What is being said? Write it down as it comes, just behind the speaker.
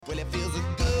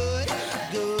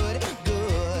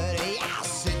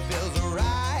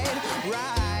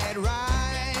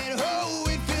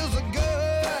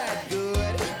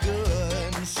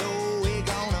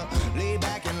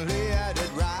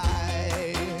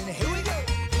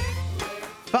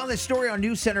Found this story on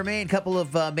News Center Maine. A couple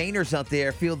of Mainers out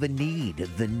there feel the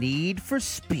need for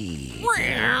speed.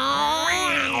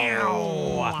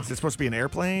 Is it supposed to be an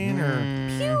airplane or?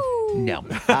 No.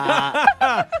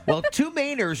 Well, two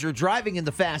Mainers are driving in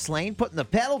the fast lane, putting the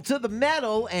pedal to the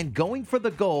metal and going for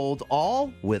the gold,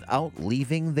 all without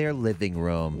leaving their living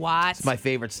room. What? It's my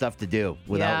favorite stuff to do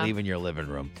without Yeah. leaving your living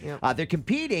room. Yep. They're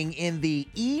competing in the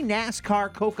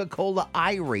eNASCAR Coca-Cola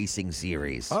iRacing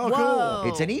series. Oh, Whoa.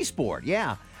 It's an esport,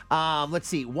 yeah. Let's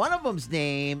see. One of them's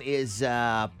name is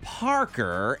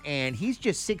Parker, and he's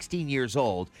just 16 years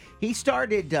old. He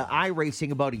started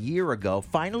iRacing about a year ago,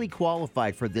 finally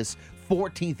qualified for this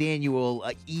 14th annual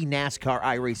eNASCAR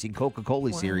iRacing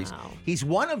Coca-Cola series. He's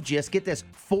one of just, get this,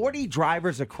 40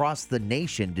 drivers across the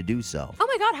nation to do so. Oh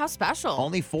my God, how special.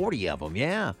 Only 40 of them,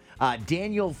 yeah.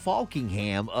 Daniel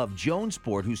Falkingham of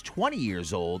Jonesport, who's 20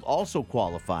 years old, also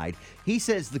qualified. He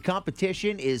says the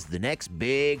competition is the next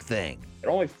big thing.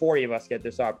 Only 40 of us get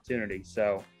this opportunity,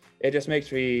 so it just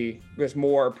makes me just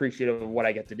more appreciative of what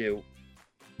I get to do.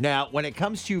 Now, when it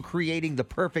comes to creating the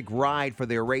perfect ride for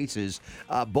their races,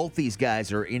 both these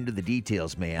guys are into the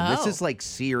details, man. This Oh. is like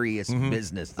serious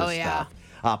business, this Oh, yeah. stuff.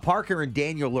 Parker and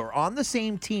Daniel are on the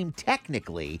same team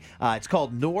technically. It's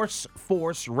called Norse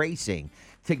Force Racing.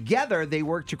 Together, they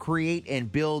work to create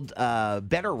and build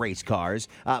better race cars,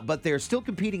 but they're still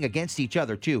competing against each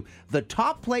other, too. The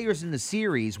top players in the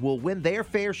series will win their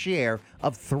fair share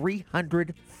of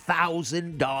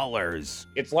 $300,000.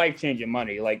 It's life-changing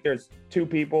money. Like, there's three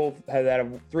people that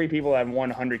have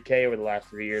won 100K over the last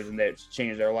 3 years, and that's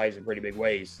changed their lives in pretty big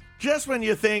ways. Just when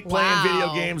you think playing Wow.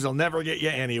 video games will never get you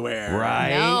anywhere.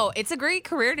 Right? No, it's a great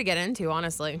career to get into,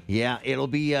 honestly. Yeah, it'll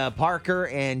be Parker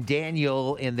and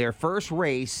Daniel in their first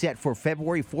race set for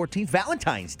February 14th,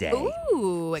 Valentine's Day.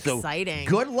 Ooh, So, exciting.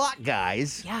 good luck,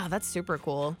 guys. Yeah, that's super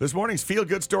cool. This morning's Feel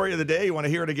Good Story of the Day. You want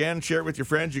to hear it again? Share it with your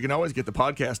friends. You can always get the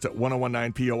podcast at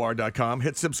 1019por.com.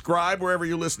 Hit subscribe wherever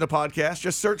you listen to podcasts.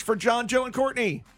 Just search for John, Joe, and Courtney.